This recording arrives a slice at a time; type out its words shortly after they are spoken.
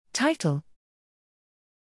Title: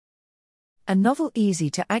 A novel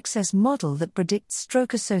easy-to-access model that predicts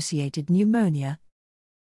stroke-associated pneumonia.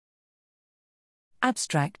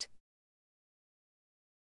 Abstract.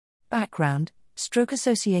 Background: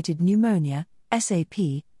 Stroke-associated pneumonia, SAP,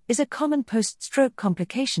 is a common post-stroke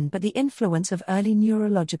complication, but the influence of early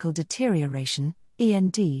neurological deterioration,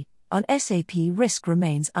 END, on SAP risk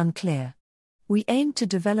remains unclear. We aim to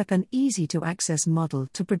develop an easy-to-access model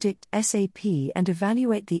to predict SAP and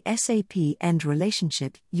evaluate the SAP-END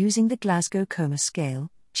relationship using the Glasgow Coma Scale,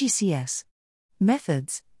 GCS.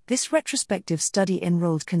 Methods: This retrospective study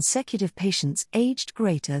enrolled consecutive patients aged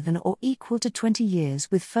greater than or equal to 20 years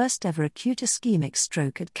with first-ever acute ischemic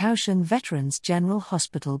stroke at Kaohsiung Veterans General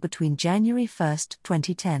Hospital between January 1,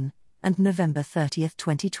 2010, and November 30,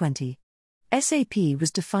 2020. SAP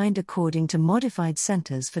was defined according to modified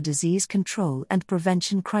Centers for Disease Control and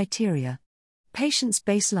Prevention criteria. Patients'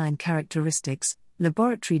 baseline characteristics,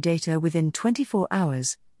 laboratory data within 24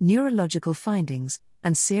 hours, neurological findings,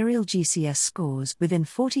 and serial GCS scores within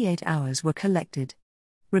 48 hours were collected.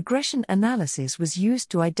 Regression analysis was used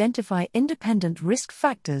to identify independent risk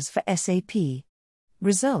factors for SAP.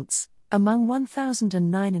 Results: Among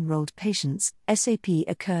 1,009 enrolled patients, SAP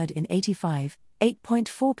occurred in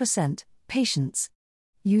 8.4%, patients.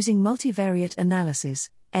 Using multivariate analysis,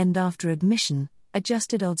 end after admission,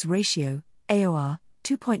 adjusted odds ratio, AOR,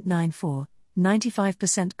 2.94,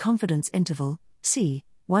 95% confidence interval, C,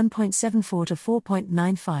 1.74 to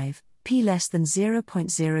 4.95, p less than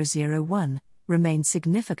 0.001, remained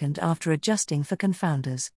significant after adjusting for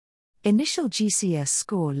confounders. Initial GCS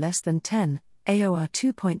score less than 10, AOR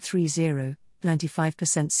 2.30,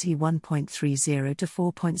 95% C 1.30 to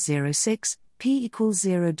 4.06, p equals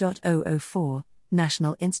 0.004,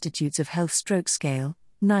 National Institutes of Health Stroke Scale,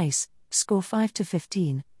 NICE, score 5 to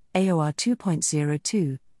 15, AOR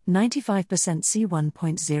 2.02, 95% C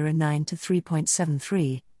 1.09 to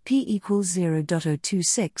 3.73, p equals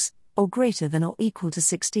 0.026, or greater than or equal to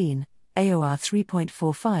 16, AOR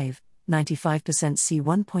 3.45, 95% C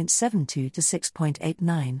 1.72 to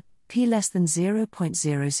 6.89, p less than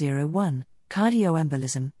 0.001,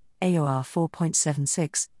 cardioembolism, AOR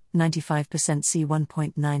 4.76, 95% C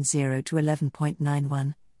 1.90 to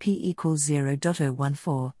 11.91, p equals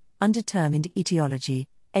 0.014, undetermined etiology,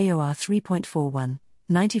 AOR 3.41,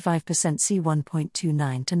 95% C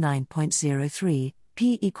 1.29 to 9.03,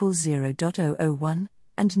 p equals 0.001,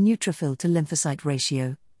 and neutrophil to lymphocyte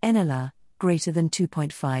ratio, NLR, greater than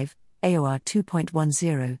 2.5, AOR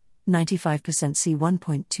 2.10, 95% C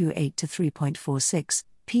 1.28 to 3.46,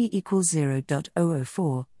 p equals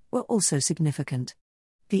 0.004, were also significant.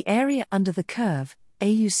 The area under the curve,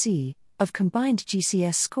 AUC, of combined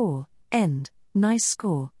GCS score, END, NICE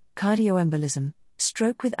score, cardioembolism,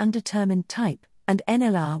 stroke with undetermined type, and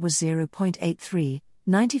NLR was 0.83,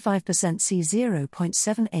 95% C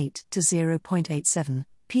 0.78 to 0.87,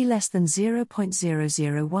 p less than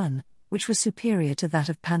 0.001, which was superior to that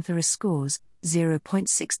of Pantherist scores,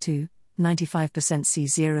 0.62, 95% C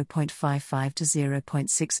 0.55 to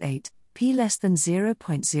 0.68, p less than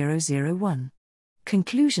 0.001.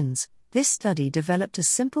 Conclusions: This study developed a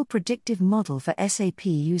simple predictive model for SAP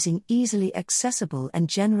using easily accessible and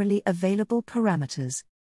generally available parameters.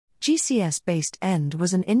 GCS-based END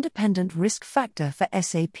was an independent risk factor for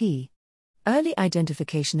SAP. Early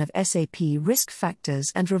identification of SAP risk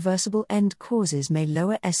factors and reversible END causes may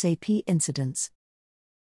lower SAP incidence.